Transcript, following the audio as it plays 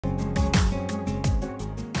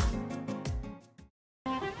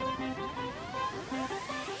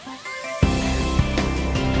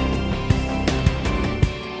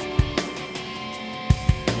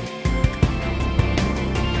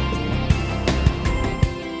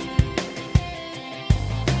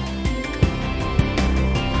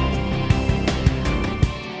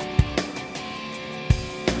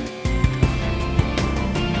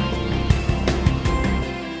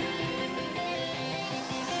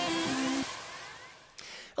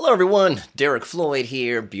Hello everyone, Derek Floyd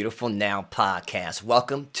here, Beautiful Now Podcast.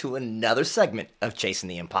 Welcome to another segment of Chasing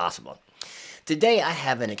the Impossible. Today I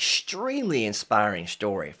have an extremely inspiring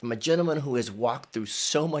story from a gentleman who has walked through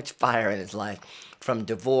so much fire in his life, from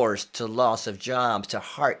divorce to loss of jobs to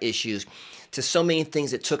heart issues to so many things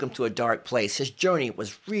that took him to a dark place. His journey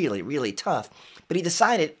was really tough, but he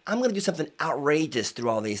decided, I'm going to do something outrageous through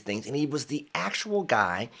all these things, and he was the actual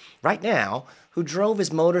guy right now who drove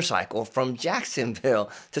his motorcycle from Jacksonville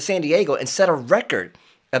to San Diego and set a record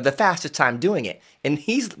of the fastest time doing it. And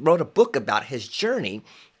he's wrote a book about his journey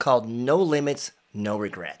called No Limits, No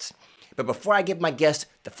Regrets. But before I give my guest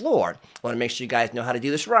the floor, I want to make sure you guys know how to do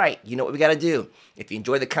this right. You know what we got to do. If you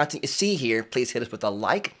enjoy the content you see here, please hit us with a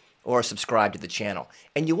like or subscribe to the channel.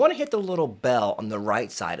 And you want to hit the little bell on the right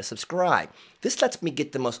side to subscribe. This lets me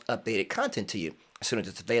get the most updated content to you as soon as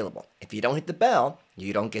it's available. If you don't hit the bell,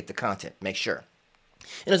 you don't get the content. Make sure.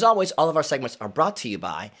 And as always, all of our segments are brought to you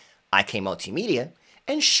by IK Multimedia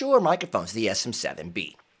and Shure Microphones, the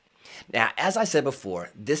SM7B. Now, as I said before,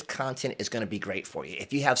 this content is going to be great for you.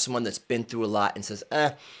 If you have someone that's been through a lot and says,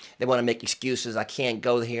 they want to make excuses, I can't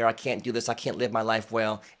go here, I can't do this, I can't live my life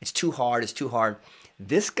well, it's too hard, it's too hard.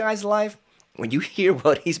 This guy's life, when you hear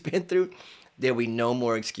what he's been through, there'll be no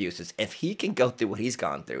more excuses. If he can go through what he's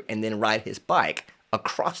gone through and then ride his bike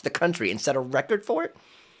across the country and set a record for it,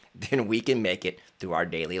 then we can make it through our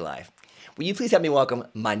daily life. Will you please help me welcome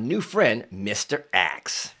my new friend, Mr.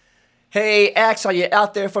 Axe. Hey, Axe, are you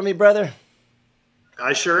out there for me, brother?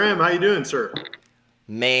 I sure am. How you doing, sir?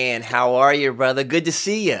 Man, how are you, brother? Good to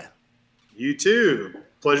see you. You too.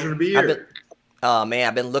 Pleasure to be here. Oh, man,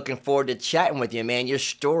 I've been looking forward to chatting with you, man. Your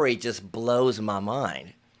story just blows my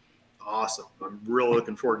mind. Awesome. I'm really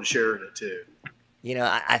looking forward to sharing it, too. You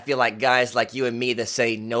know, I feel like guys like you and me that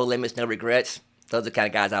say no limits, no regrets, those are the kind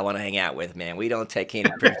of guys I want to hang out with, man. We don't take any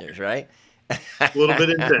prisoners, right? A little bit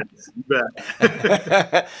intense, you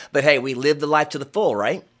bet. But hey, we live the life to the full,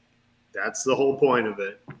 right? That's the whole point of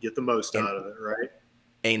it. Get the most out of it, right?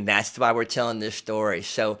 And that's why we're telling this story.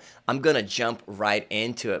 So I'm going to jump right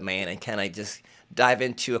into it, man, and kind of just dive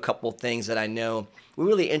into a couple of things that I know will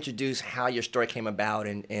really introduce how your story came about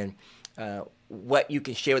and what you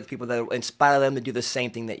can share with people that will inspire them to do the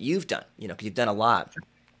same thing that you've done, you know, because you've done a lot.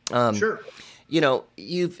 Sure. You know,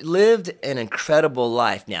 you've lived an incredible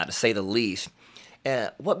life now, to say the least.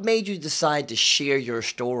 What made you decide to share your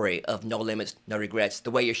story of no limits, no regrets,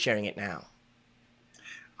 the way you're sharing it now?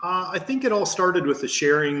 I think it all started with the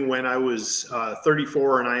sharing when I was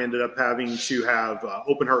 34 and I ended up having to have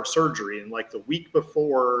open heart surgery. And like the week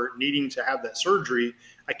before needing to have that surgery,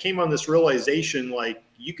 I came on this realization, like,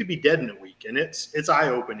 you could be dead in a week. And it's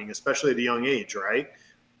eye-opening, especially at a young age, right?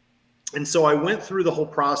 And so I went through the whole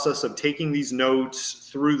process of taking these notes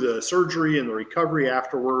through the surgery and the recovery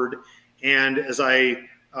afterward. And as I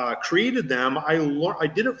created them,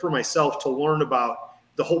 I did it for myself to learn about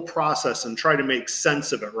the whole process and try to make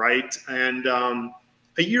sense of it, right? And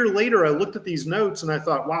a year later, I looked at these notes and I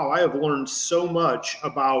thought, wow, I have learned so much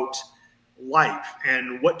about life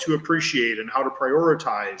and what to appreciate and how to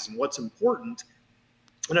prioritize and what's important.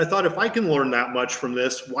 And I thought, if I can learn that much from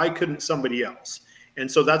this, why couldn't somebody else? And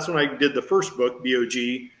so that's when I did the first book,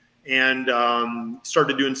 BOG, and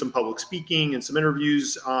started doing some public speaking and some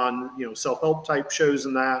interviews on, you know, self-help type shows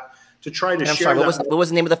and that to try to share. I'm sorry, what was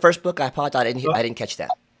the name of the first book? I apologize, I didn't catch that.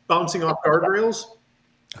 Bouncing Off Guardrails.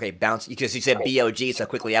 Okay, because you said BOG so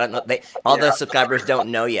quickly. I don't know. All the subscribers don't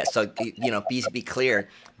know yet. So, you know, please be clear.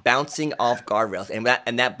 Bouncing Off Guardrails.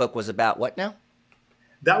 And that book was about what now?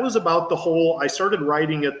 That was about the whole, I started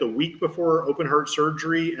writing it the week before open heart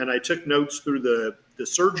surgery, and I took notes through the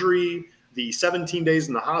surgery, the 17 days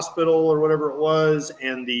in the hospital or whatever it was,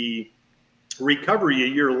 and the recovery a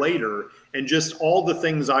year later, and just all the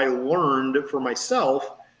things I learned for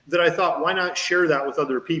myself that I thought, why not share that with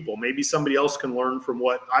other people? Maybe somebody else can learn from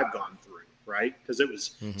what I've gone through, right? Because it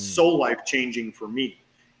was so life-changing for me.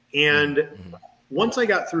 And once I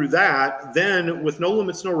got through that, then with No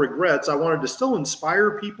Limits, No Regrets, I wanted to still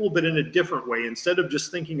inspire people, but in a different way. Instead of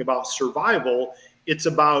just thinking about survival, it's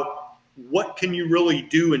about what can you really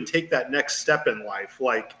do and take that next step in life?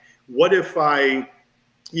 Like, what if I,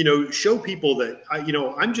 you know, show people that,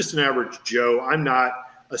 I'm just an average Joe. I'm not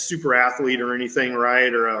a super athlete or anything,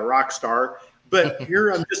 right? Or a rock star. But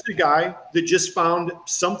here I'm just a guy that just found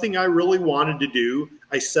something I really wanted to do.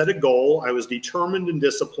 I set a goal. I was determined and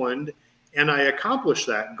disciplined, and I accomplished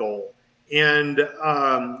that goal. And,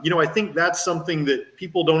 I think that's something that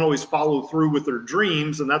people don't always follow through with their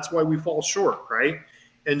dreams, and that's why we fall short, right?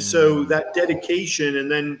 And so that dedication,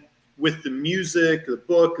 and then with the music, the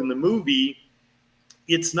book, and the movie,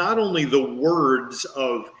 it's not only the words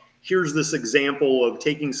of here's this example of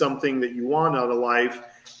taking something that you want out of life.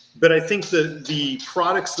 But I think that the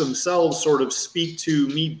products themselves sort of speak to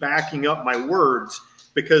me backing up my words,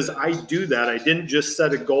 because I do that. I didn't just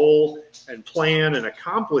set a goal and plan and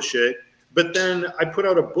accomplish it, but then I put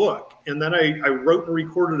out a book, and then I wrote and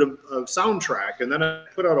recorded a soundtrack, and then I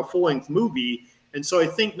put out a full-length movie. And so I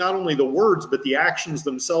think not only the words, but the actions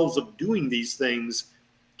themselves of doing these things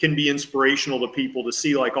can be inspirational to people to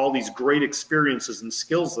see like all these great experiences and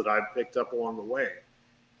skills that I've picked up along the way.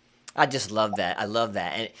 I just love that. I love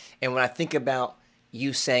that. And when I think about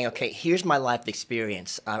you saying, okay, here's my life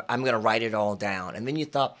experience, I'm going to write it all down. And then you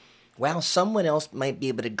thought, wow, someone else might be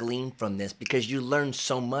able to glean from this, because you learned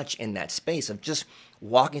so much in that space of just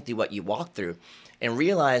walking through what you walked through and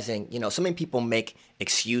realizing, you know, so many people make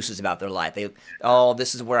excuses about their life. Oh,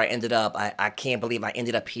 this is where I ended up. I can't believe I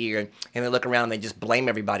ended up here. And they look around and they just blame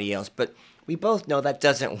everybody else. But we both know that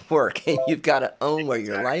doesn't work. And you've got to own where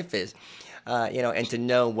your life is, you know, and to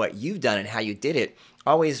know what you've done and how you did it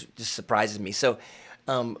always just surprises me. So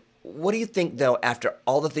what do you think, though, after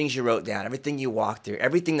all the things you wrote down, everything you walked through,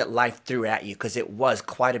 everything that life threw at you, because it was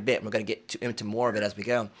quite a bit, and we're going to get into more of it as we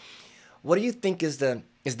go, what do you think is the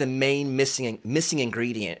main missing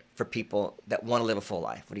ingredient for people that want to live a full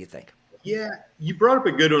life? What do you think? Yeah, you brought up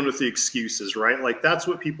a good one with the excuses, right? Like that's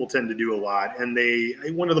what people tend to do a lot. And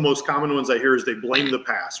one of the most common ones I hear is they blame the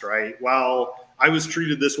past, right? Well, I was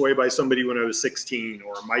treated this way by somebody when I was 16,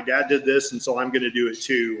 or my dad did this, and so I'm going to do it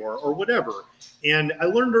too, or whatever. And I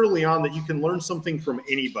learned early on that you can learn something from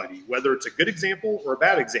anybody, whether it's a good example or a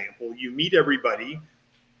bad example. You meet everybody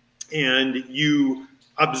and you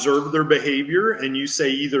observe their behavior and you say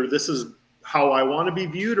either this is how I want to be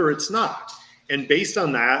viewed or it's not. And based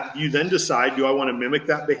on that, you then decide, do I want to mimic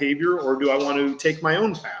that behavior or do I want to take my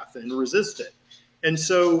own path and resist it? And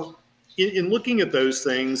so in looking at those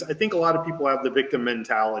things, I think a lot of people have the victim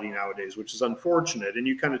mentality nowadays, which is unfortunate. And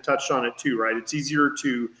you kind of touched on it too, right? It's easier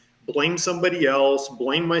to blame somebody else,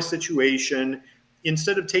 blame my situation,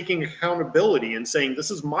 instead of taking accountability and saying,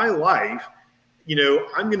 this is my life. You know,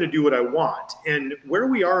 I'm going to do what I want. And where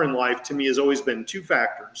we are in life, to me, has always been two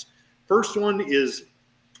factors. First one is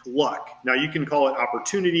luck. Now, you can call it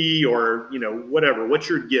opportunity or, you know, whatever, what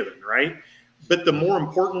you're given, right? But the more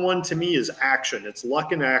important one to me is action. It's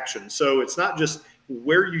luck and action. So it's not just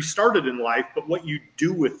where you started in life, but what you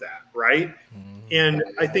do with that, right? And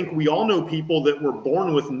I think we all know people that were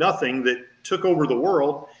born with nothing that took over the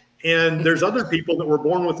world. And there's other people that were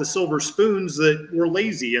born with the silver spoons that were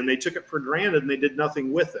lazy and they took it for granted and they did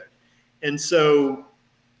nothing with it. And so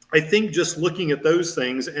I think just looking at those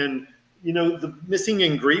things and, you know, the missing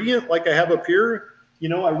ingredient, like I have up here, you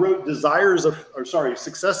know, I wrote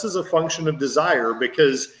success is a function of desire,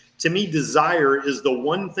 because to me, desire is the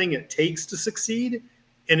one thing it takes to succeed.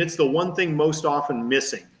 And it's the one thing most often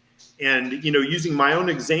missing. And, you know, using my own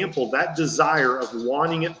example, that desire of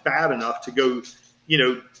wanting it bad enough to go, you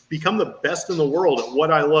know, become the best in the world at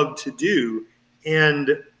what I love to do.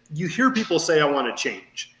 And you hear people say, I want to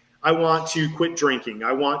change. I want to quit drinking.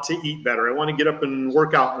 I want to eat better. I want to get up and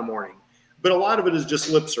work out in the morning. But a lot of it is just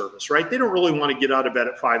lip service, right? They don't really want to get out of bed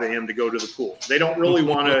at 5 a.m. to go to the pool. They don't really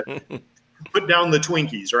want to put down the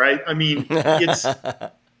Twinkies, right? I mean, they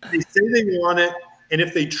say they want it. And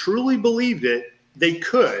if they truly believed it, they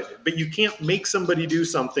could, but you can't make somebody do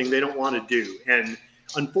something they don't want to do. And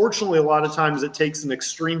unfortunately, a lot of times it takes an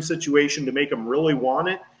extreme situation to make them really want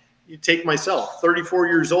it. You take myself, 34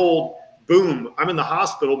 years old, boom, I'm in the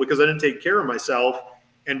hospital because I didn't take care of myself.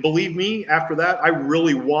 And believe me, after that, I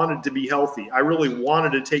really wanted to be healthy. I really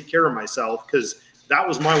wanted to take care of myself because that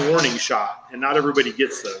was my warning shot, and not everybody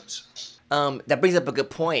gets those. That brings up a good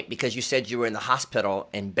point, because you said you were in the hospital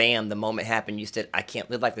and bam, the moment happened, you said, I can't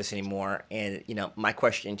live like this anymore. And, you know, my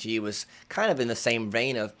question to you was kind of in the same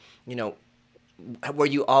vein of, you know, were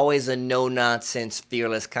you always a no-nonsense,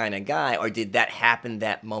 fearless kind of guy, or did that happen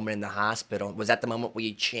that moment in the hospital? Was that the moment where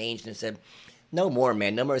you changed and said, no more,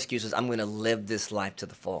 man, no more excuses, I'm going to live this life to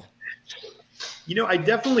the full? You know, I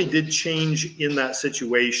definitely did change in that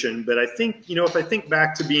situation, but I think, you know, if I think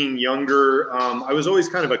back to being younger, I was always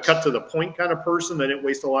kind of a cut to the point kind of person. I didn't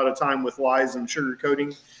waste a lot of time with lies and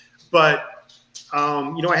sugarcoating, but,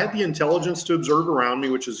 you know, I had the intelligence to observe around me,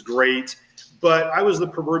 which is great, but I was the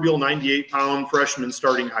proverbial 98-pound freshman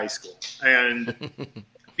starting high school, and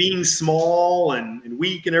being small and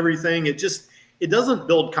weak and everything, it doesn't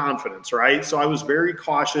build confidence, right? So I was very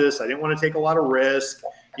cautious. I didn't want to take a lot of risk.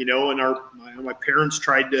 You know, and my parents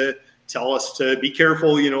tried to tell us to be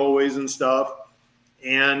careful, you know, always and stuff.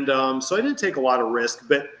 And so I didn't take a lot of risk.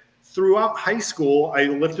 But throughout high school, I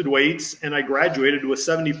lifted weights and I graduated with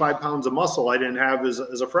 75 pounds of muscle I didn't have as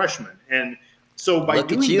a freshman. And So by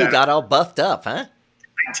Look at doing you, that, got all buffed up, huh?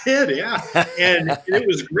 I did, yeah. And it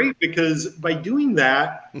was great because by doing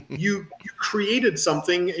that, you created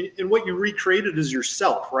something, and what you recreated is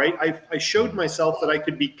yourself, right? I showed myself that I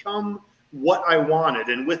could become what I wanted,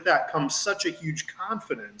 and with that comes such a huge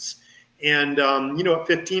confidence. And at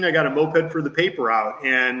 15, I got a moped for the paper route,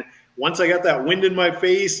 and once I got that wind in my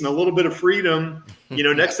face and a little bit of freedom,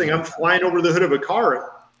 next thing I'm flying over the hood of a car at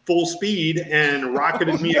full speed and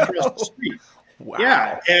rocketed me across the street. Wow.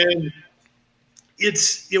 Yeah, and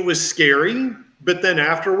it was scary, but then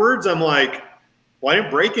afterwards I'm like, well, I didn't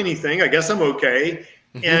break anything. I guess I'm okay.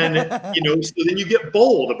 And so then you get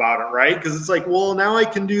bold about it, right? Because it's like, well, now I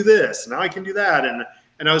can do this, now I can do that, and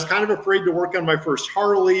I was kind of afraid to work on my first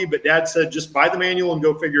Harley, but Dad said just buy the manual and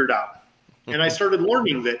go figure it out. And I started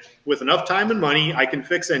learning that with enough time and money, I can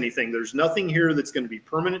fix anything. There's nothing here that's going to be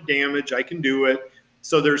permanent damage. I can do it.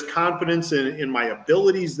 So there's confidence in my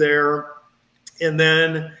abilities there. And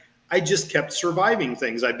then I just kept surviving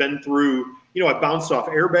things. I've been through, I bounced off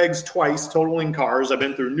airbags twice, totaling cars. I've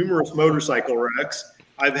been through numerous motorcycle wrecks.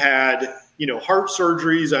 I've had, heart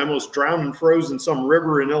surgeries. I almost drowned and froze in some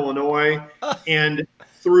river in Illinois. And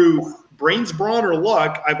through brains, brawn, or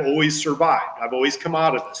luck, I've always survived. I've always come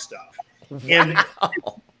out of this stuff. Wow. And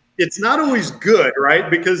it's not always good, right?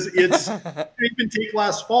 Because even take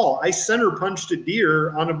last fall, I center punched a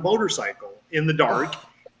deer on a motorcycle in the dark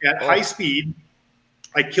at high speed.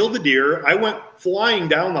 I killed the deer. I went flying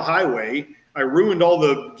down the highway. I ruined all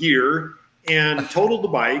the gear and totaled the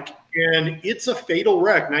bike. And it's a fatal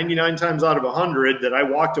wreck 99 times out of 100 that I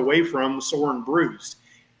walked away from sore and bruised.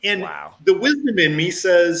 And the wisdom in me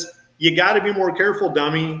says, you got to be more careful,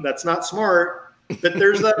 dummy. That's not smart. But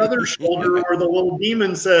there's that other shoulder where the little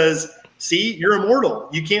demon says, see, you're immortal.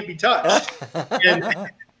 You can't be touched.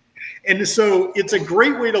 And so it's a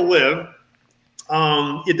great way to live.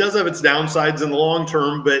 It does have its downsides in the long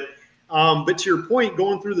term, but to your point,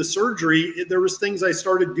 going through the surgery, there was things I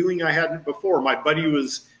started doing I hadn't before. My buddy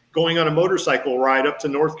was going on a motorcycle ride up to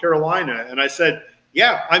North Carolina, and I said,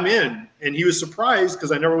 yeah, I'm in. And he was surprised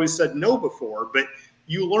because I never always said no before, but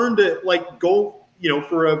you learn to go,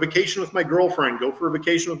 for a vacation with my girlfriend, go for a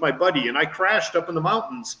vacation with my buddy. And I crashed up in the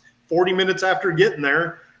mountains 40 minutes after getting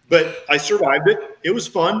there, but I survived it. It was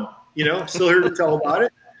fun, still here to tell about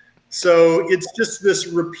it. So it's just this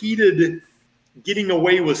repeated getting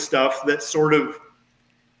away with stuff that sort of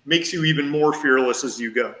makes you even more fearless as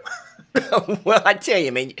you go. Well, I tell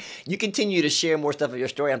you, man, you continue to share more stuff of your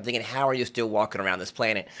story. I'm thinking, how are you still walking around this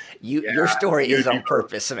planet? Your story is on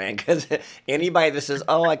purpose, man, because anybody that says,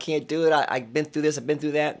 oh, I can't do it, I've been through this, I've been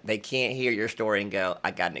through that, they can't hear your story and go,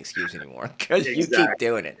 I got an excuse anymore, because you keep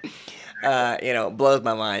doing it. Blows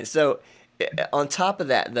my mind. So on top of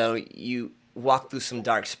that, though, you walked through some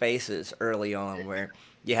dark spaces early on where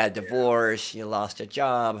you had divorce, you lost a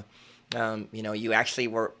job. You actually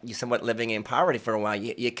were somewhat living in poverty for a while.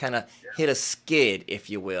 You kind of hit a skid, if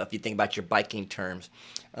you will, if you think about your biking terms.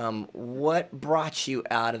 What brought you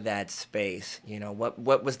out of that space?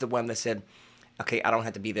 What was the one that said, okay, I don't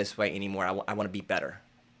have to be this way anymore. I want to be better.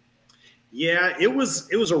 Yeah, it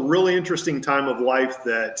was a really interesting time of life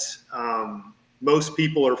that most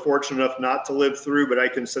people are fortunate enough not to live through, but I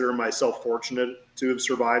consider myself fortunate to have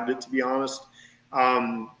survived it, to be honest.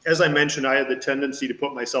 As I mentioned, I had the tendency to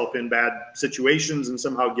put myself in bad situations and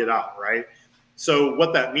somehow get out, right? So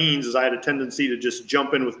what that means is I had a tendency to just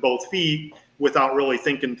jump in with both feet without really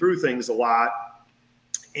thinking through things a lot.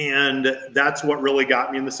 And that's what really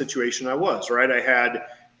got me in the situation I was, right? I had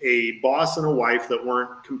a boss and a wife that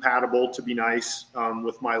weren't compatible, to be nice,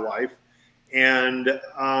 with my life. And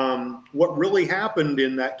what really happened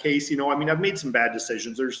in that case, I've made some bad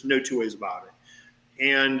decisions. There's no two ways about it.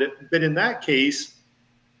 But in that case,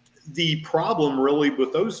 the problem really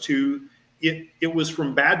with those two, it was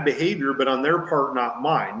from bad behavior, but on their part, not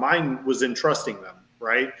mine. Mine was in trusting them,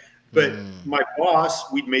 right? But my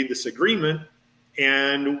boss, we'd made this agreement,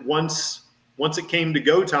 and once it came to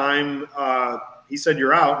go time, he said,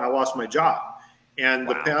 you're out, and I lost my job. And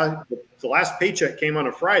the last paycheck came on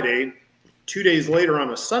a Friday. 2 days later on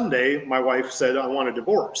a Sunday, my wife said, I want a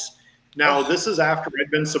divorce. Now, this is after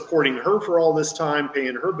I'd been supporting her for all this time,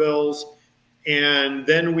 paying her bills. And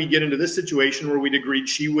then we get into this situation where we'd agreed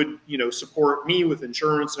she would, support me with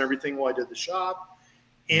insurance and everything while I did the shop.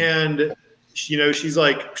 And, she's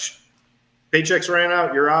like, paychecks ran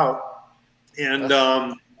out, you're out.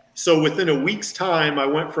 And so within a week's time, I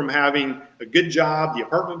went from having a good job, the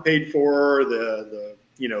apartment paid for, the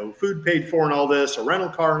food paid for and all this, a rental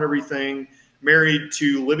car and everything, married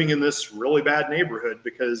to living in this really bad neighborhood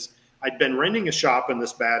because I'd been renting a shop in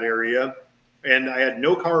this bad area, and I had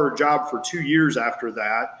no car or job for 2 years after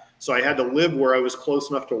that. So I had to live where I was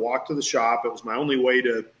close enough to walk to the shop. It was my only way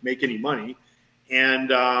to make any money.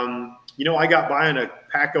 And, you know, I got by on a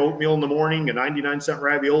pack of oatmeal in the morning, a 99-cent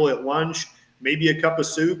ravioli at lunch, maybe a cup of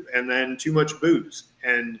soup, and then too much booze.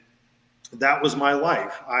 And that was my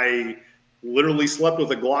life. I literally slept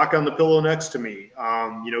with a Glock on the pillow next to me,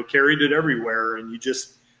 you know, carried it everywhere. And you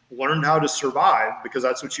just learned how to survive because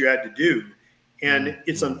that's what you had to do. And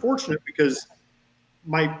it's unfortunate because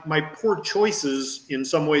my poor choices in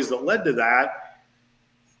some ways that led to that,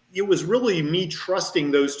 it was really me trusting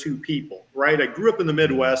those two people, right? I grew up in the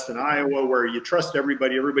Midwest in Iowa where you trust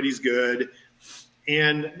everybody, everybody's good,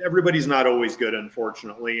 and everybody's not always good,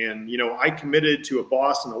 unfortunately. And, you know, I committed to a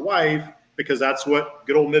boss and a wife because that's what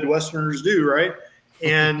good old Midwesterners do, right?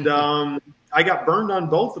 And I got burned on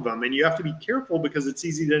both of them. And you have to be careful because it's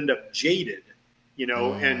easy to end up jaded, you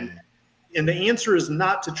know, and the answer is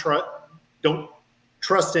not to don't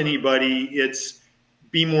trust anybody. It's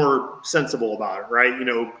be more sensible about it, right? You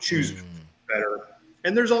know, choose better.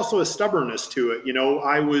 And there's also a stubbornness to it. You know,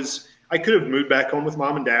 I could have moved back home with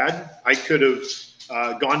mom and dad. I could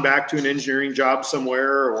have gone back to an engineering job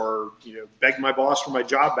somewhere, or, you know, begged my boss for my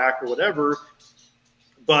job back or whatever.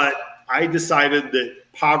 But I decided that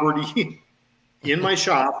poverty in my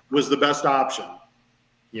shop was the best option,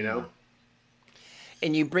 you know?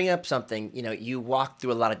 And you bring up something, you know, you walked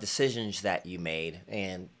through a lot of decisions that you made,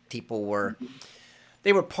 and people were,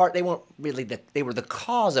 they weren't really they were the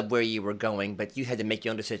cause of where you were going, but you had to make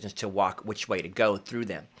your own decisions to walk which way to go through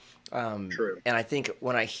them. True. And I think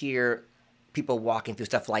when I hear people walking through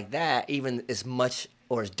stuff like that, even as much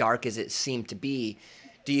or as dark as it seemed to be,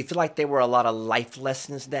 do you feel like there were a lot of life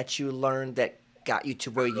lessons that you learned that got you to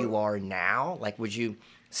where you are now? Like, would you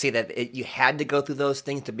say that you had to go through those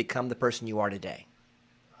things to become the person you are today?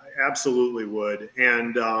 I absolutely would.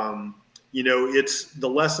 And, you know, it's the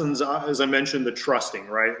lessons, as I mentioned, the trusting,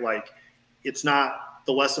 right? Like, it's not,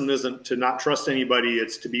 the lesson isn't to not trust anybody.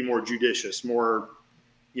 It's to be more judicious, more,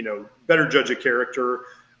 you know, better judge of character.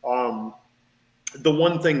 The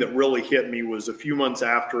one thing that really hit me was a few months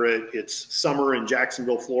after it. It's summer in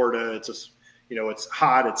Jacksonville, Florida. You know, it's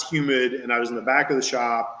hot, it's humid, and I was in the back of the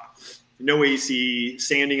shop, no AC,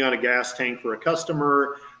 sanding on a gas tank for a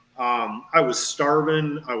customer. I was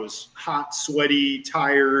starving. I was hot, sweaty,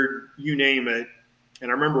 tired, you name it.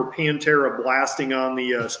 And I remember Pantera blasting on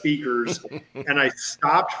the speakers, and I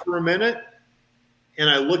stopped for a minute, and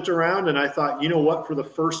I looked around, and I thought, you know what? For the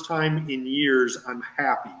first time in years, I'm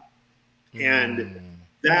happy. And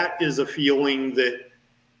that is a feeling that,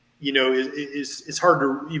 you know, it's hard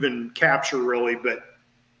to even capture really, but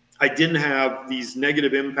I didn't have these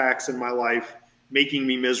negative impacts in my life making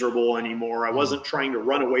me miserable anymore. I wasn't trying to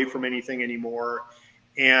run away from anything anymore.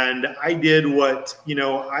 And I did what, you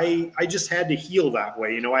know, I just had to heal that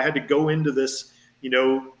way. You know, I had to go into this, you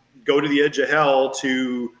know, go to the edge of hell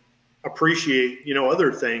to appreciate, you know,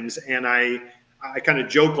 other things. And I kind of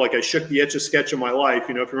joke like I shook the Etch-a-Sketch of my life,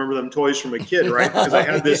 you know, if you remember them toys from a kid, right? Because I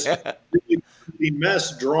had this really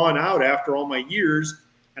mess drawn out after all my years,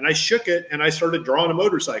 and I shook it and I started drawing a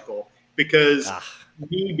motorcycle because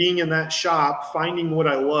me being in that shop, finding what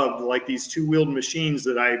I loved, like these two-wheeled machines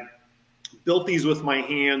that I built these with my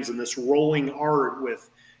hands, and this rolling art with,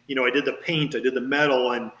 you know, I did the paint, I did the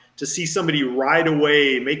metal, and to see somebody ride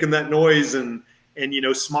away making that noise and you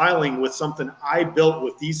know, smiling with something I built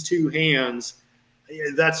with these two hands,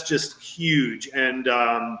 that's just huge. And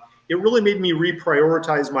it really made me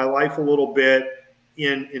reprioritize my life a little bit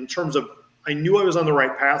in terms of, I knew I was on the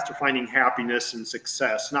right path to finding happiness and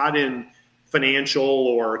success, not in financial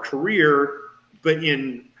or career, but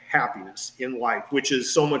in happiness in life, which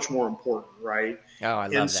is so much more important, right? Oh, I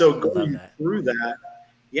love that. And so going through that,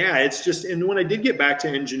 yeah, it's just, and when I did get back to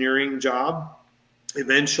engineering job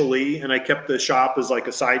eventually, and I kept the shop as like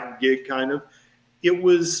a side gig kind of, it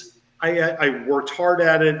was, I worked hard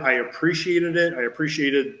at it. I appreciated it. I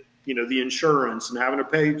appreciated, you know, the insurance and having a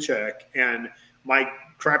paycheck, and my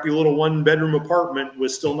crappy little one-bedroom apartment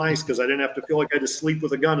was still nice because I didn't have to feel like I had to sleep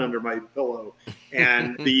with a gun under my pillow.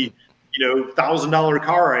 And the, you know, $1,000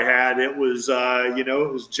 car I had, it was, you know,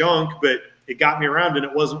 it was junk, but it got me around and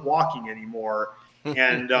it wasn't walking anymore.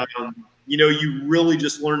 And, you know, you really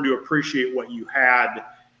just learn to appreciate what you had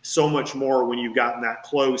so much more when you've gotten that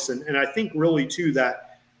close. And I think really too, that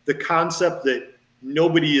the concept that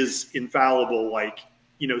nobody is infallible, like,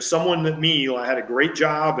 you know, someone that me, I had a great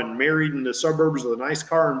job and married in the suburbs with a nice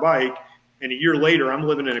car and bike, and a year later I'm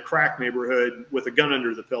living in a crack neighborhood with a gun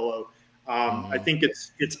under the pillow. I think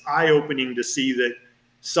it's eye-opening to see that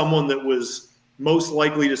someone that was most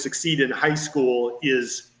likely to succeed in high school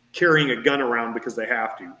is carrying a gun around because they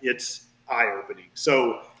have to. It's eye-opening.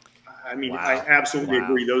 So I mean, I Wow. absolutely Wow.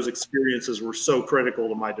 agree. Those experiences were so critical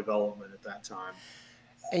to my development at that time.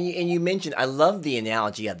 And you mentioned, I love the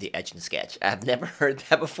analogy of the etch and sketch. I've never heard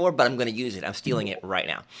that before, but I'm going to use it. I'm stealing it right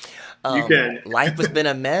now. You can. Life has been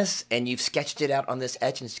a mess, and you've sketched it out on this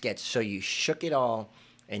etch and sketch. So you shook it all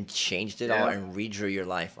and changed it all Yeah. and redrew your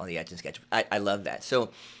life on the etch and sketch. I love that.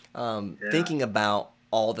 So Yeah. thinking about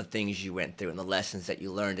all the things you went through and the lessons that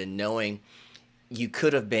you learned, and knowing you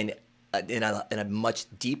could have been in a much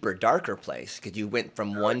deeper, darker place because you went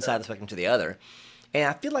from Oh, one side of the spectrum to the other. And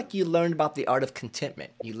I feel like you learned about the art of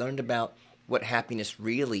contentment. You learned about what happiness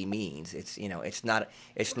really means. It's it's not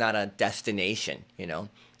a destination.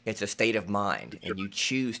 It's a state of mind, sure. and you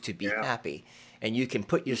choose to be Yeah. happy. And you can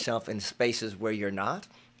put yourself in spaces where you're not,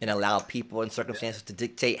 and allow people and circumstances to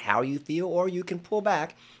dictate how you feel, or you can pull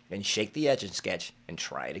back and shake the edge and sketch and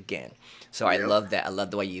try it again. So I Yep. love that. I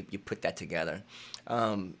love the way you put that together.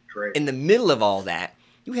 Great. In the middle of all that,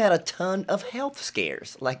 you had a ton of health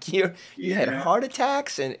scares. Like you had Yeah. heart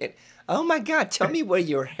attacks and oh my God, tell me where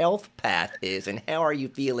your health path is and how are you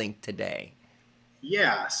feeling today?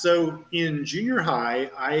 Yeah. So in junior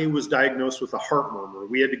high, I was diagnosed with a heart murmur.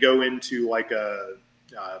 We had to go into like a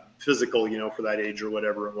physical, for that age or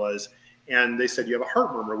whatever it was. And they said, you have a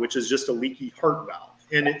heart murmur, which is just a leaky heart valve.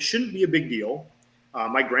 And it shouldn't be a big deal.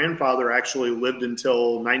 My grandfather actually lived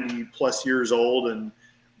until 90 plus years old and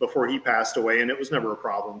before he passed away, and it was never a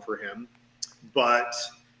problem for him. But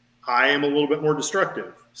I am a little bit more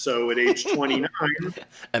destructive. So at age 29,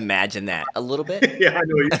 Imagine that a little bit. yeah, I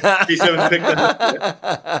know you haven't picked that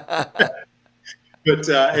up yet. But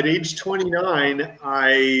at age 29,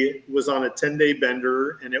 I was on a 10-day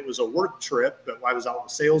bender, and it was a work trip. But I was out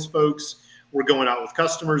with sales folks. We're going out with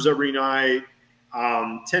customers every night.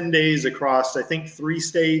 10 days across, I think, 3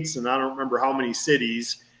 states, and I don't remember how many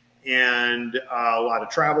cities, and a lot of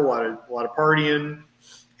travel, a lot of partying.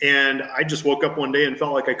 And I just woke up one day and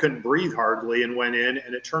felt like I couldn't breathe hardly and went in.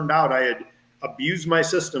 And it turned out I had abused my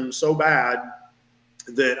system so bad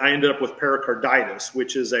that I ended up with pericarditis,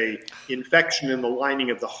 which is a infection in the lining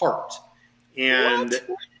of the heart. And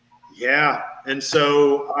What? yeah, and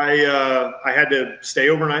so I had to stay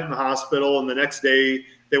overnight in the hospital, and the next day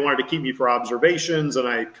they wanted to keep me for observations, and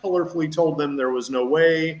I colorfully told them there was no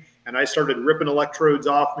way, and I started ripping electrodes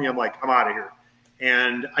off me. I'm like, I'm out of here.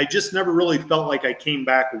 And I just never really felt like I came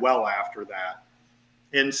back well after that.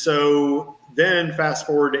 And so then fast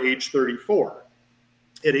forward to age 34.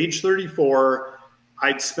 At age 34,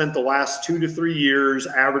 I'd spent the last 2 to 3 years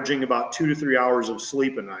averaging about 2 to 3 hours of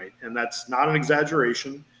sleep a night. And that's not an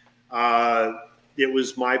exaggeration. It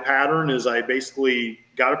was my pattern is I basically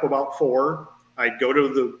got up about 4. I'd go to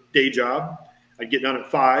the day job. I'd get done at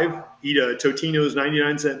 5, eat a Totino's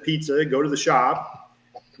 99-cent pizza, go to the shop,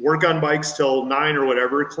 work on bikes till 9 or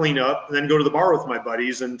whatever, clean up, and then go to the bar with my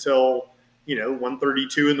buddies until,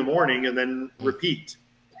 1:32 in the morning, and then repeat.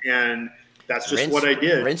 And that's just what I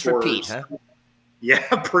did. Rinse, repeat, huh? Yeah,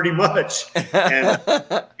 pretty much. And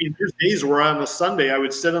there's days where on a Sunday I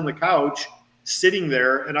would sit on the couch sitting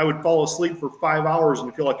there and I would fall asleep for 5 hours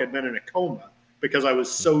and feel like I'd been in a coma because I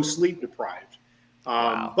was so sleep deprived.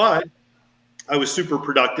 Wow. But I was super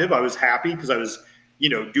productive. I was happy because I was,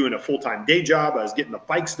 doing a full-time day job. I was getting the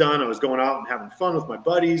bikes done. I was going out and having fun with my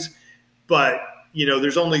buddies. But,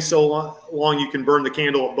 there's only so long you can burn the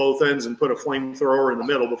candle at both ends and put a flamethrower in the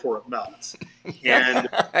middle before it melts. And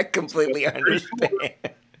I completely understand.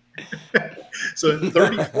 So at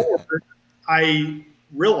 34, I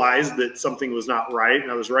realized that something was not right,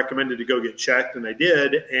 and I was recommended to go get checked, and I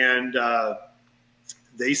did. And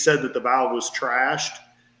they said that the valve was trashed,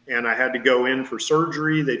 and I had to go in for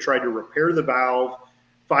surgery. They tried to repair the valve.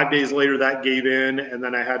 5 days later, that gave in, and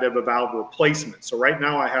then I had to have a valve replacement. So right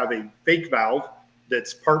now I have a fake valve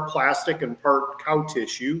that's part plastic and part cow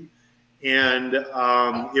tissue. And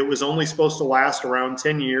it was only supposed to last around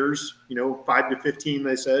 10 years, 5 to 15,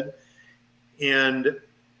 they said. And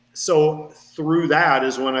so through that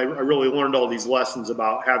is when I really learned all these lessons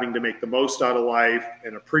about having to make the most out of life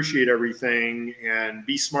and appreciate everything and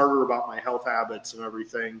be smarter about my health habits and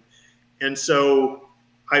everything. And so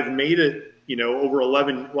I've made it, over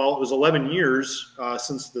 11, well, it was 11 years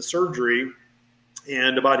since the surgery.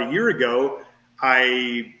 And about a year ago,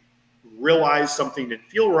 I realized something didn't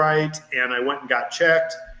feel right, and I went and got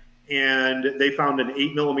checked, and they found an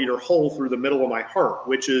 8-millimeter hole through the middle of my heart,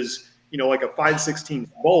 which is, like a 5/16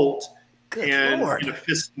 bolt. Good and Lord. in a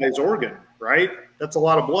fist-sized organ, right? That's a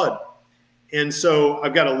lot of blood. And so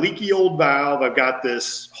I've got a leaky old valve. I've got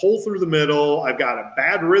this hole through the middle. I've got a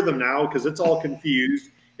bad rhythm now because it's all confused.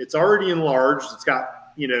 It's already enlarged. It's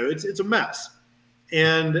got, it's a mess.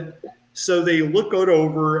 And So they look it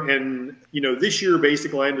over, and this year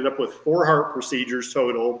basically I ended up with 4 heart procedures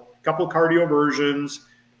total, a couple cardioversions,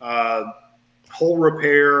 whole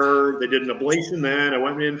repair. They did an ablation then. I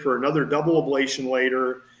went in for another double ablation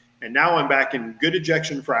later, and now I'm back in good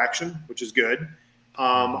ejection fraction, which is good.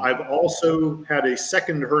 I've also had a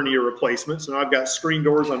second hernia replacement, so now I've got screen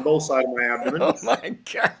doors on both sides of my abdomen. Oh my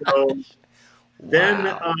God. So then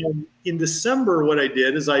Wow. in December, what I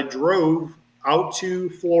did is I drove out to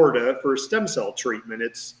Florida for stem cell treatment.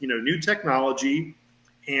 It's new technology,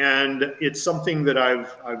 and it's something that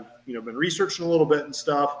I've been researching a little bit and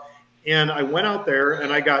stuff. And I went out there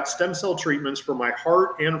and I got stem cell treatments for my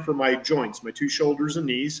heart and for my joints, my 2 shoulders and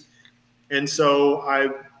knees. And so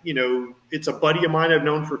it's a buddy of mine I've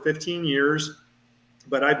known for 15 years,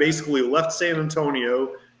 but I basically left San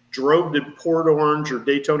Antonio, drove to Port Orange or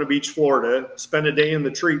Daytona Beach, Florida, spent a day in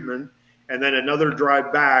the treatment, and then another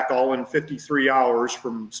drive back, all in 53 hours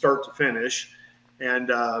from start to finish. And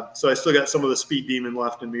so I still got some of the speed demon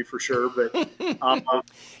left in me for sure. But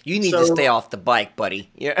You need to stay off the bike, buddy.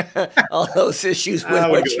 Yeah, all those issues with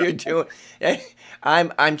what you're doing.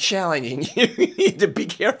 I'm challenging you. You need to be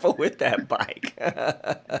careful with that bike.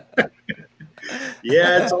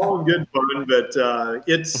 Yeah, it's all in good fun, but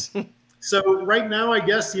it's so right now, I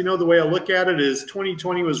guess, the way I look at it is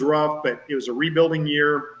 2020 was rough, but it was a rebuilding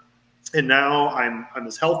year. And now I'm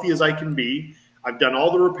as healthy as I can be. I've done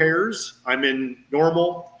all the repairs. I'm in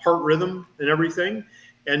normal heart rhythm and everything.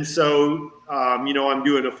 And so, I'm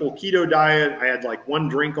doing a full keto diet. I had like 1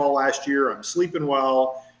 drink all last year. I'm sleeping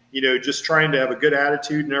well, just trying to have a good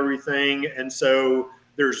attitude and everything. And so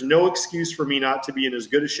there's no excuse for me not to be in as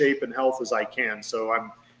good a shape and health as I can. So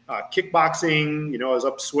I'm kickboxing, I was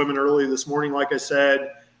up swimming early this morning, like I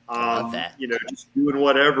said. Love that. Just doing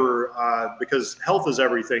whatever because health is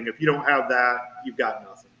everything. If you don't have that, you've got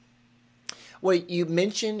nothing. Well, you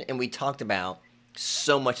mentioned and we talked about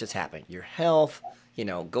so much that's happened. Your health,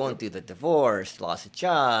 going through the divorce, lost a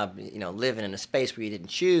job, living in a space where you didn't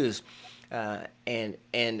choose, and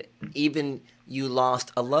even you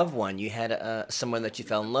lost a loved one. You had someone that you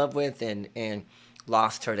fell in love with and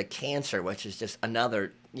lost her to cancer, which is just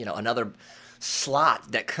another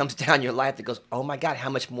slot that comes down your life that goes, oh my God,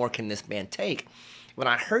 how much more can this man take? When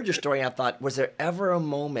I heard your story, I thought, was there ever a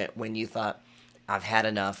moment when you thought, I've had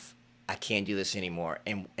enough, I can't do this anymore?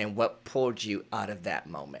 And what pulled you out of that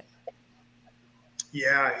moment?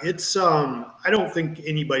 Yeah, it's I don't think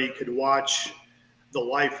anybody could watch the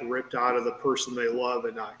life ripped out of the person they love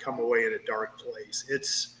and not come away in a dark place.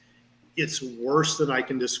 It's worse than I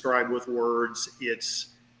can describe with words.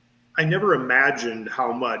 I never imagined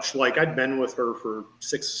how much, like I'd been with her for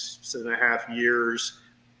 6.5 years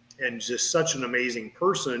and just such an amazing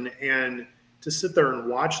person. And to sit there and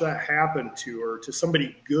watch that happen to her, to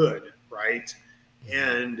somebody good, right?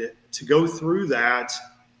 And to go through that,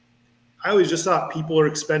 I always just thought people are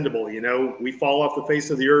expendable. We fall off the face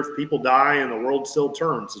of the earth, people die, and the world still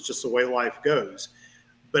turns. It's just the way life goes.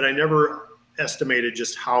 But I never estimated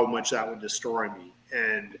just how much that would destroy me.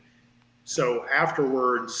 And so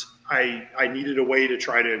afterwards, I needed a way to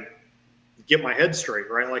try to get my head straight,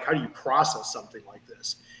 right? Like, how do you process something like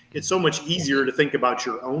this? It's so much easier to think about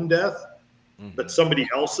your own death, but somebody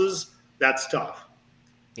else's, that's tough.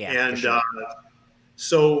 Yeah, and sure.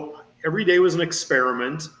 So every day was an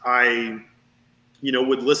experiment. I,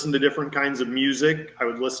 would listen to different kinds of music. I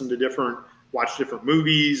would watch different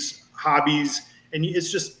movies, hobbies. And it's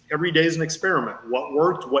just every day is an experiment. What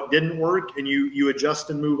worked, what didn't work, and you adjust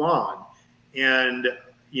and move on. And,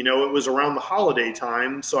 it was around the holiday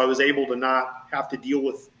time, so I was able to not have to deal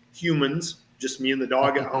with humans, just me and the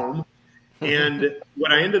dog at home. And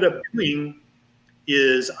what I ended up doing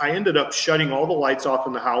is I ended up shutting all the lights off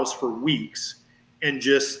in the house for weeks and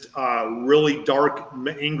just really dark,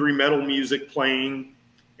 angry metal music playing.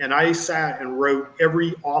 And I sat and wrote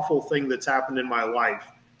every awful thing that's happened in my life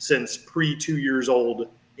since pre-2 years old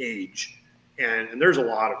age. And there's a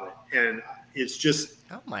lot of it. And it's just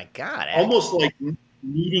Oh my God! almost like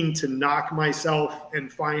needing to knock myself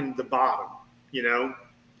and find the bottom,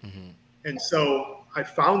 And so I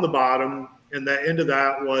found the bottom, and the end of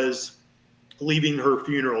that was leaving her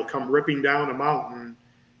funeral, come ripping down a mountain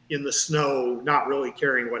in the snow, not really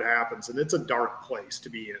caring what happens. And it's a dark place to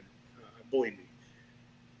be in, believe me.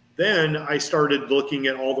 Then I started looking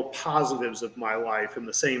at all the positives of my life in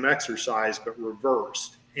the same exercise, but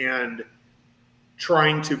reversed, and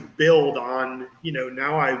trying to build on,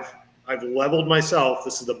 now I've leveled myself.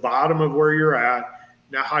 This is the bottom of where you're at.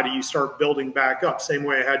 Now, how do you start building back up? Same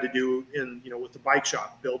way I had to do with the bike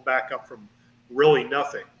shop, build back up from really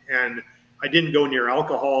nothing. And I didn't go near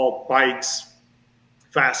alcohol, bikes,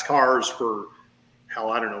 fast cars for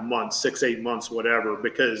hell, I don't know, months, 6, 8 months, whatever,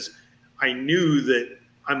 because I knew that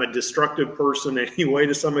I'm a destructive person anyway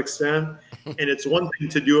to some extent. And it's one thing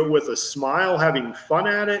to do it with a smile, having fun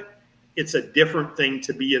at it. It's a different thing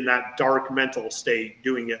to be in that dark mental state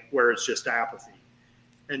doing it where it's just apathy.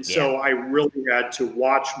 And so I really had to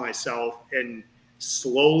watch myself and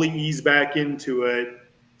slowly ease back into it.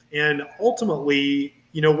 And ultimately,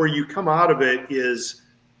 where you come out of it is,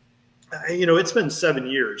 it's been 7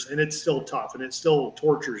 years and it's still tough and it still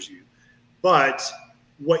tortures you. But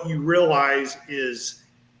what you realize is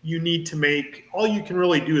you need to all you can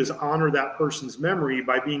really do is honor that person's memory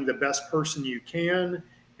by being the best person you can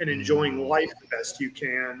and enjoying life the best you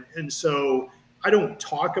can. And so I don't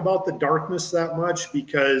talk about the darkness that much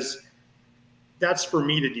because that's for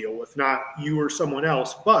me to deal with, not you or someone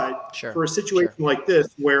else. But for a situation like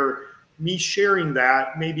this, where me sharing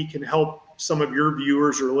that maybe can help some of your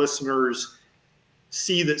viewers or listeners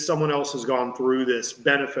see that someone else has gone through this,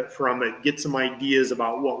 benefit from it, get some ideas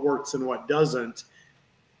about what works and what doesn't,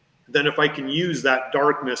 then if I can use that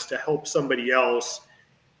darkness to help somebody else,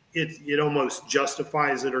 it almost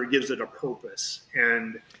justifies it or gives it a purpose.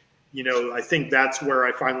 And I think that's where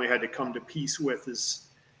I finally had to come to peace with is,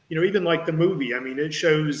 even like the movie, I mean, it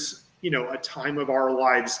shows, a time of our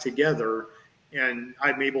lives together, and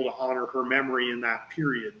I'm able to honor her memory in that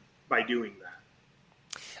period by doing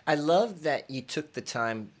that. I love that you took the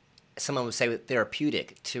time, someone would say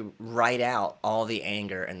therapeutic, to write out all the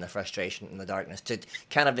anger and the frustration and the darkness, to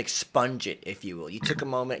kind of expunge it, if you will. You took a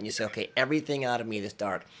moment and you said, okay, everything out of me that's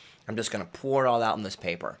dark, I'm just going to pour it all out on this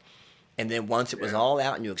paper. And then once it was all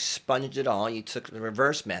out and you expunged it all, you took the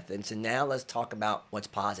reverse method and said, now let's talk about what's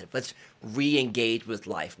positive. Let's re-engage with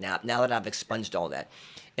life now that I've expunged all that.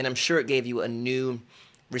 And I'm sure it gave you a new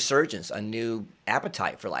resurgence, a new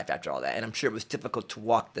appetite for life after all that. And I'm sure it was difficult to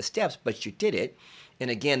walk the steps, but you did it.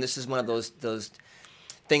 And again, this is one of those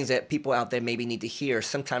things that people out there maybe need to hear.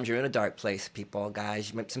 Sometimes you're in a dark place, people,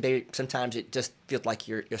 guys. Sometimes it just feels like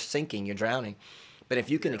you're sinking, you're drowning. But if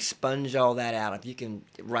you can expunge all that out, if you can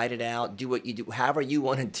write it out, do what you do, however you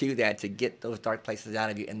want to do that to get those dark places out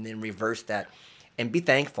of you, and then reverse that, and be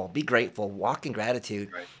thankful, be grateful, walk in gratitude,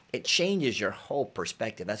 it changes your whole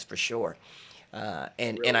perspective, that's for sure.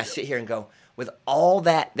 And I sit here and go, with all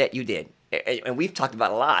that you did, and we've talked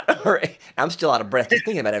about a lot, I'm still out of breath just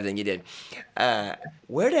thinking about everything you did.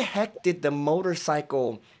 Where the heck did the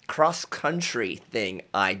motorcycle cross-country thing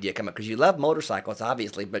idea come up? Because you love motorcycles,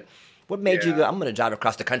 obviously, but what made you go, I'm going to drive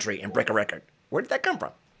across the country and break a record? Where did that come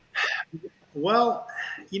from? Well,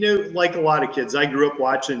 like a lot of kids, I grew up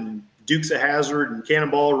watching Dukes of Hazzard and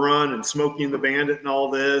Cannonball Run and Smokey and the Bandit and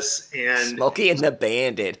all this. And Smokey and the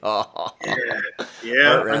Bandit. Oh.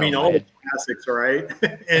 Yeah. I mean, all the classics, right?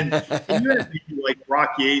 and you had people like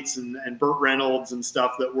Rock Yates and Burt Reynolds and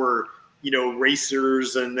stuff that were,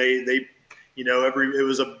 racers, and they it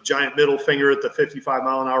was a giant middle finger at the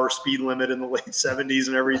 55-mile-an-hour speed limit in the late 70s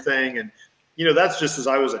and everything. And, that's just as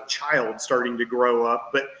I was a child starting to grow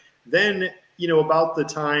up. But then, about the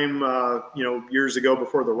time, years ago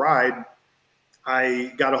before the ride,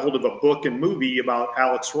 I got a hold of a book and movie about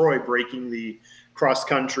Alex Roy breaking the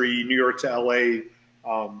cross-country New York to LA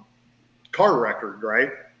car record,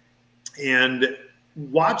 right? And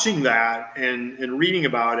watching that and reading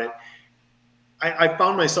about it, I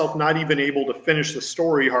found myself not even able to finish the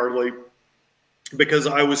story hardly, because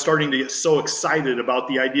I was starting to get so excited about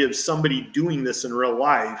the idea of somebody doing this in real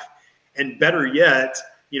life. And better yet,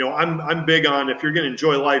 I'm big on, if you're going to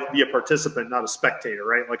enjoy life, be a participant, not a spectator,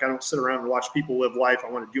 right? Like, I don't sit around and watch people live life. I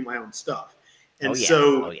want to do my own stuff. And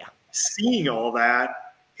seeing all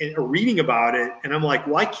that and reading about it, and I'm like,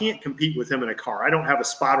 well, I can't compete with him in a car. I don't have a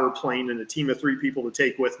spotter plane and a team of 3 people to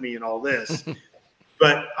take with me and all this.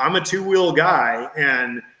 But I'm a 2-wheel guy,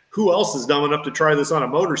 and who else is dumb enough to try this on a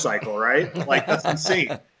motorcycle, right? Like, that's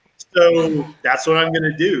insane. So that's what I'm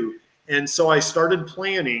going to do. And so I started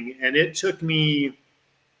planning, and it took me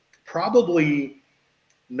probably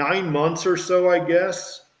 9 months or so, I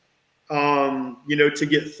guess, to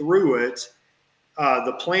get through it,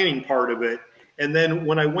 the planning part of it. And then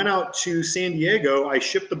when I went out to San Diego, I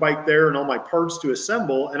shipped the bike there and all my parts to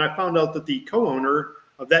assemble. And I found out that the co-owner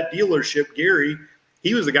of that dealership, Gary,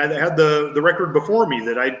 he was the guy that had the record before me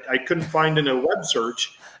that I couldn't find in a web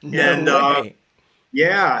search. No way.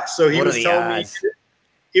 So he was telling me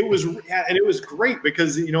it was great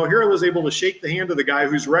because, here I was able to shake the hand of the guy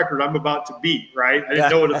whose record I'm about to beat, right? I didn't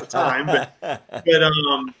know it at the time, but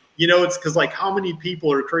it's because, like, how many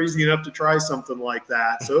people are crazy enough to try something like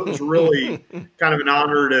that? So it was really kind of an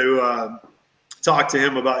honor to talk to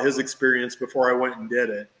him about his experience before I went and did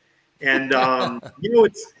it. And,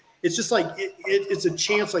 it's just like it's a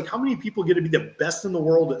chance. Like, how many people get to be the best in the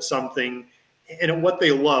world at something and at what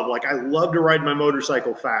they love? Like, I love to ride my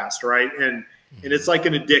motorcycle fast, right? And it's like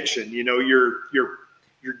an addiction. You know, you're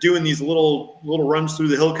doing these little runs through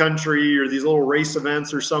the hill country or these little race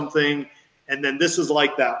events or something, and then this is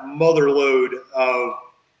like that mother load of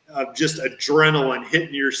just adrenaline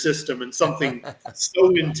hitting your system and something so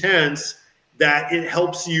intense that it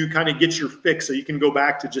helps you kind of get your fix so you can go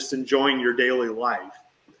back to just enjoying your daily life.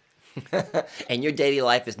 And your daily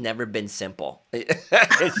life has never been simple.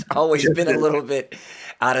 It's always been a little bit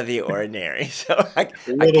out of the ordinary. So I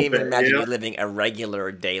can't even imagine you living a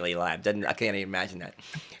regular daily life. I can't even imagine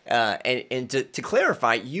that. And to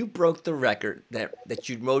clarify, you broke the record that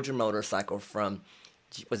you rode your motorcycle from,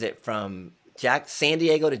 was it from San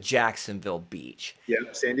Diego to Jacksonville Beach?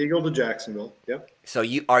 Yep, San Diego to Jacksonville. Yep. So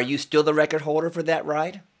are you still the record holder for that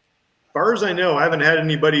ride? As far as I know, I haven't had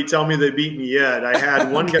anybody tell me they beat me yet. I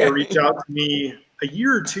had one guy reach out to me a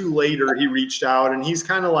year or two later. He reached out and he's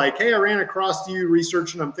kind of like, hey, I ran across you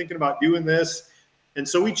researching. I'm thinking about doing this. And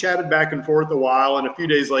so we chatted back and forth a while. And a few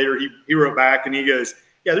days later, he wrote back and he goes,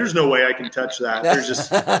 yeah, there's no way I can touch that. There's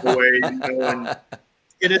just no way. You know?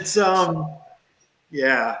 And it's,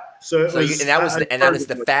 yeah. So that was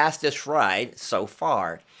the fastest ride so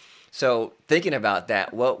far. So thinking about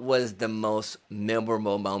that, what was the most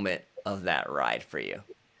memorable moment of that ride for you?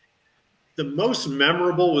 The most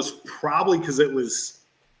memorable was probably because it was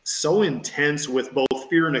so intense with both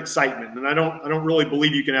fear and excitement. And I don't really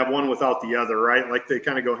believe you can have one without the other, right? Like they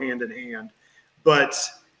kind of go hand in hand. But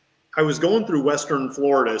I was going through Western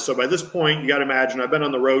Florida. So by this point, you got to imagine I've been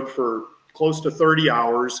on the road for close to 30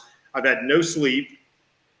 hours. I've had no sleep.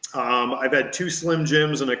 I've had 2 Slim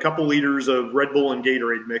Jims and a couple liters of Red Bull and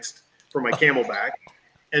Gatorade mixed for my Camelback.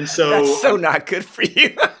 And so that's so not good for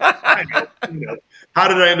you. I know. How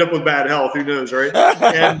did I end up with bad health? Who knows, right?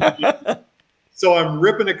 And so I'm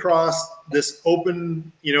ripping across this open,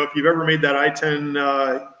 you know, if you've ever made that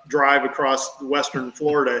I-10 drive across Western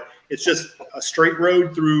Florida, it's just a straight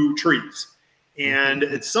road through trees. And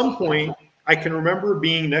at some point, I can remember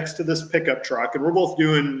being next to this pickup truck, and we're both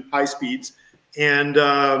doing high speeds. And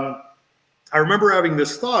I remember having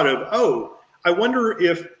this thought of, oh, I wonder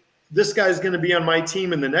if this guy's going to be on my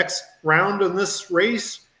team in the next round in this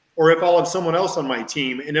race, or if I'll have someone else on my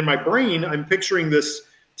team. And in my brain, I'm picturing this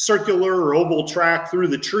circular or oval track through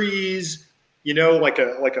the trees, you know, like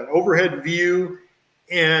an overhead view.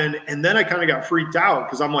 And then I kind of got freaked out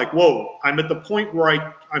because I'm like, whoa, I'm at the point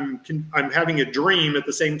where I'm having a dream at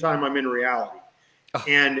the same time I'm in reality. Oh.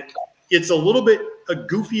 And it's a little bit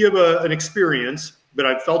goofy of an experience, but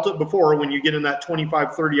I've felt it before when you get in that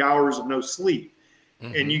 25, 30 hours of no sleep.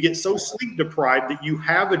 Mm-hmm. And you get so sleep deprived that you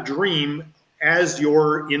have a dream as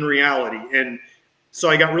you're in reality. And so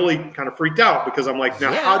I got really kind of freaked out because I'm like,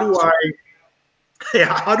 now how do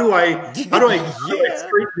I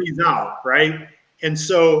straighten these out, right? And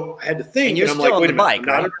so I had to think. And you're still on the bike,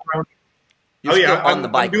 right? Oh yeah, I'm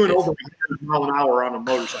doing over 100 miles an hour on a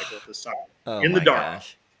motorcycle at this time in the dark.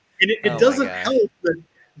 Gosh. And it doesn't help that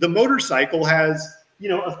the motorcycle has, you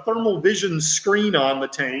know, a thermal vision screen on the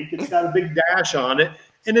tank. It's got a big dash on it.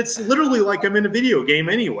 And it's literally like I'm in a video game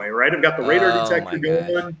anyway, right? I've got the radar detector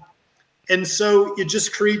going. And so it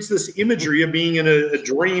just creates this imagery of being in a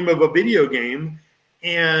dream of a video game.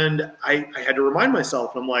 And I had to remind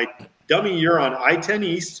myself, I'm like, dummy, you're on I-10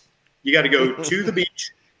 East. You got to go to the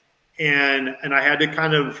beach. And I had to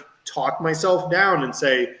kind of talk myself down and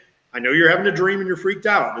say, I know you're having a dream and you're freaked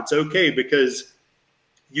out. It's okay because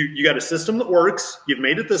you got a system that works. You've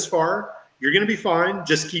made it this far. You're going to be fine.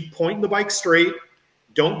 Just keep pointing the bike straight.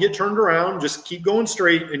 Don't get turned around. Just keep going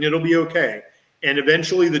straight and it'll be okay. And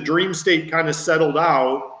eventually the dream state kind of settled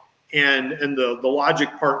out and the logic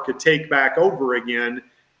part could take back over again.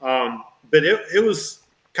 But it was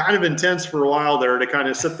kind of intense for a while there to kind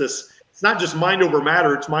of set this. It's not just mind over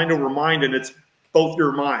matter. It's mind over mind, and it's both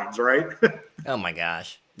your minds, right? Oh my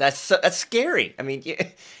gosh. That's scary. I mean,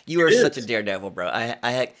 you are such a daredevil, bro.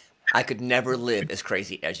 I could never live as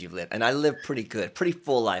crazy as you've lived. And I live pretty good, pretty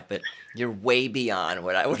full life, but you're way beyond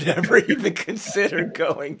what I would ever even consider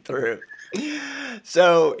going through.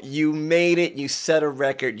 So you made it. You set a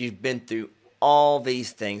record. You've been through all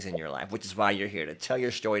these things in your life, which is why you're here, to tell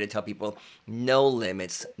your story, to tell people no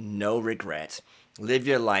limits, no regrets. Live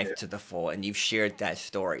your life to the full, and you've shared that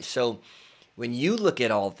story. So when you look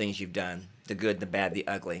at all the things you've done, the good, the bad, the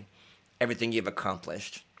ugly, everything you've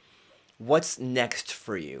accomplished, what's next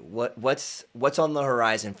for you? What's on the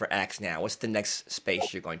horizon for Axe now? What's the next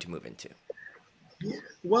space you're going to move into?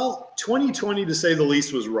 Well, 2020 to say the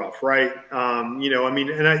least was rough, right? I mean,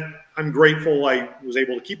 and I'm grateful I was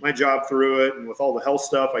able to keep my job through it, and with all the health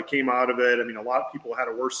stuff, I came out of it. I mean, a lot of people had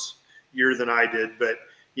a worse year than I did, but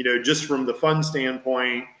just from the fun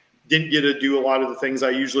standpoint, didn't get to do a lot of the things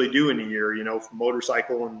I usually do in a year.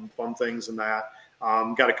 Motorcycle and fun things and that.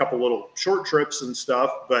 Got a couple little short trips and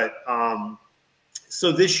stuff, but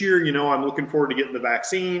so this year, I'm looking forward to getting the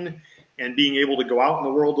vaccine and being able to go out in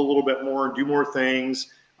the world a little bit more and do more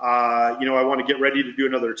things. I want to get ready to do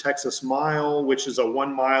another Texas Mile, which is a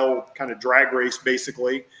 1 mile kind of drag race,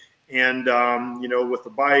 basically. And, with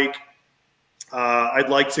the bike, I'd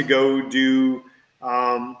like to go do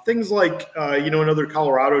things like, another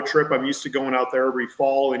Colorado trip. I'm used to going out there every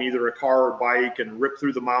fall in either a car or bike and rip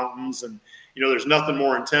through the mountains. And, there's nothing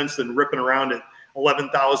more intense than ripping around at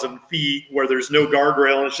 11,000 feet where there's no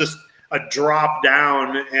guardrail and it's just a drop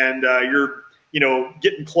down, and you're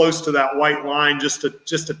getting close to that white line just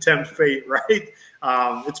to tempt fate, right?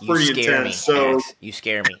 It's pretty intense. Me, so Axe. You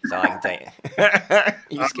scare me. That's all I can tell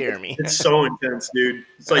you. You scare me. It's so intense, dude.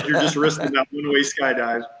 It's like you're just risking that one-way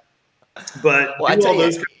skydive. But well, do all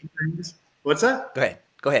those kind of things. What's that?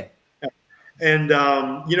 Go ahead. And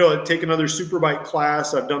take another superbike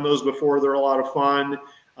class. I've done those before. They're a lot of fun.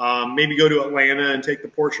 Maybe go to Atlanta and take the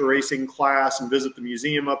Porsche racing class and visit the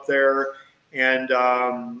museum up there. And,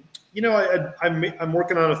 I'm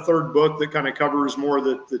working on a third book that kind of covers more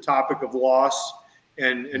the topic of loss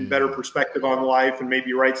and better perspective on life, and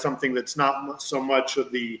maybe write something that's not so much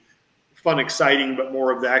of the fun, exciting, but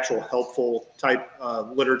more of the actual helpful type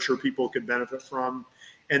literature people could benefit from.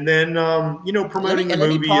 And then, promoting the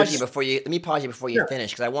movie. Let me pause you before you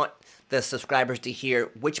finish, because I want the subscribers to hear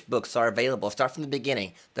which books are available. Start from the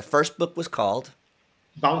beginning. The first book was called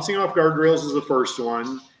Bouncing Off Guardrails is the first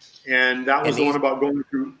one. And that was the one about going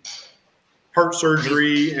through heart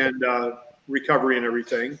surgery and recovery and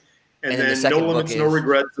everything. And then No Limits, No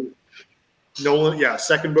Regrets.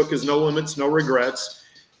 Second book is No Limits, No Regrets.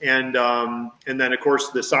 And then, of course,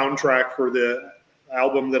 the soundtrack for the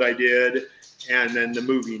album that I did, and then the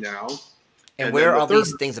movie now. And where are all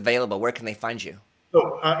these things available? Where can they find you?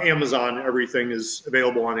 So Amazon. Everything is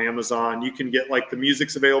available on Amazon. You can get, the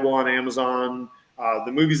music's available on Amazon.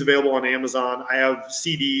 The movie's available on Amazon. I have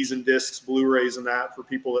CDs and discs, Blu-rays and that for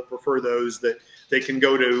people that prefer those, that they can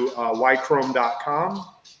go to ychrome.com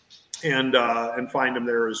and find them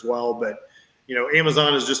there as well. But,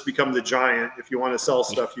 Amazon has just become the giant. If you want to sell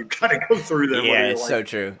stuff, you've got to go through them. Yeah, it's so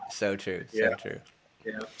true. So true. So true.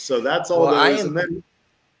 Yeah. So that's all those. And then,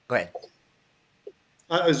 go ahead.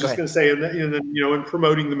 I was just going to say, and then, and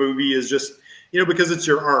promoting the movie is just, because it's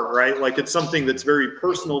your art, right? Like, it's something that's very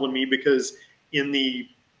personal to me, because in the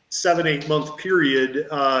 7-8 month period,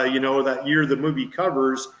 that year the movie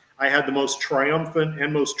covers, I had the most triumphant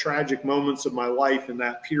and most tragic moments of my life in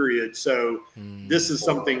that period. So this is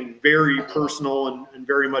something very personal and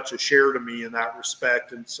very much a share to me in that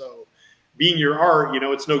respect. And so, being your art,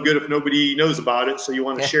 it's no good if nobody knows about it. So you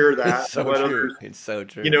want to share that. It's so true. Others, it's so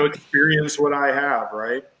true. Experience what I have,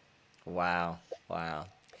 right? Wow. Wow.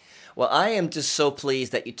 Well, I am just so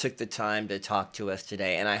pleased that you took the time to talk to us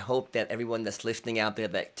today. And I hope that everyone that's listening out there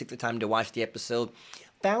that took the time to watch the episode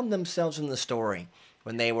found themselves in the story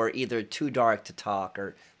when they were either too dark to talk,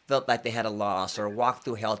 or felt like they had a loss, or walked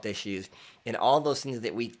through health issues, and all those things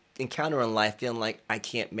that we encounter in life, feeling like I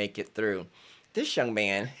can't make it through. This young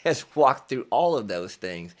man has walked through all of those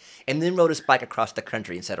things and then rode his bike across the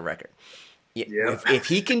country and set a record. Yeah. If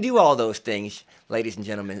he can do all those things, ladies and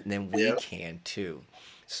gentlemen, then we can too.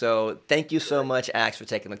 So thank you so much, Axe, for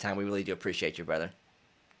taking the time. We really do appreciate you, brother.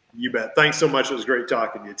 You bet. Thanks so much. It was great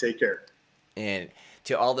talking to you. Take care. And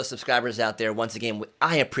to all the subscribers out there, once again,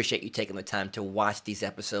 I appreciate you taking the time to watch these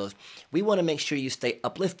episodes. We want to make sure you stay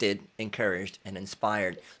uplifted, encouraged, and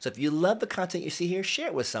inspired. So if you love the content you see here, share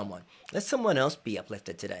it with someone. Let someone else be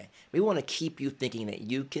uplifted today. We want to keep you thinking that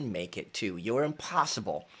you can make it too. You're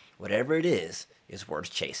impossible. Whatever it is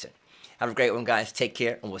worth chasing. Have a great one, guys. Take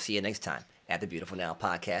care, and we'll see you next time at the Beautiful Now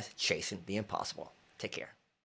Podcast, Chasing the Impossible. Take care.